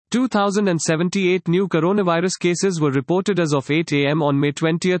2,078 new coronavirus cases were reported as of 8 a.m. on May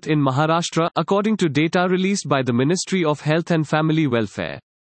 20 in Maharashtra, according to data released by the Ministry of Health and Family Welfare.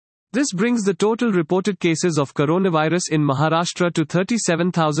 This brings the total reported cases of coronavirus in Maharashtra to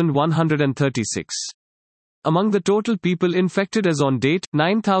 37,136. Among the total people infected as on date,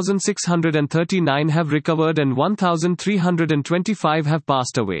 9,639 have recovered and 1,325 have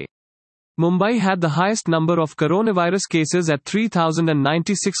passed away. Mumbai had the highest number of coronavirus cases at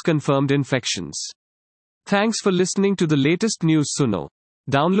 3,096 confirmed infections. Thanks for listening to the latest News Suno.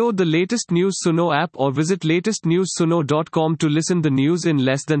 Download the latest News Suno app or visit latestnewssuno.com to listen the news in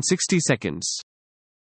less than 60 seconds.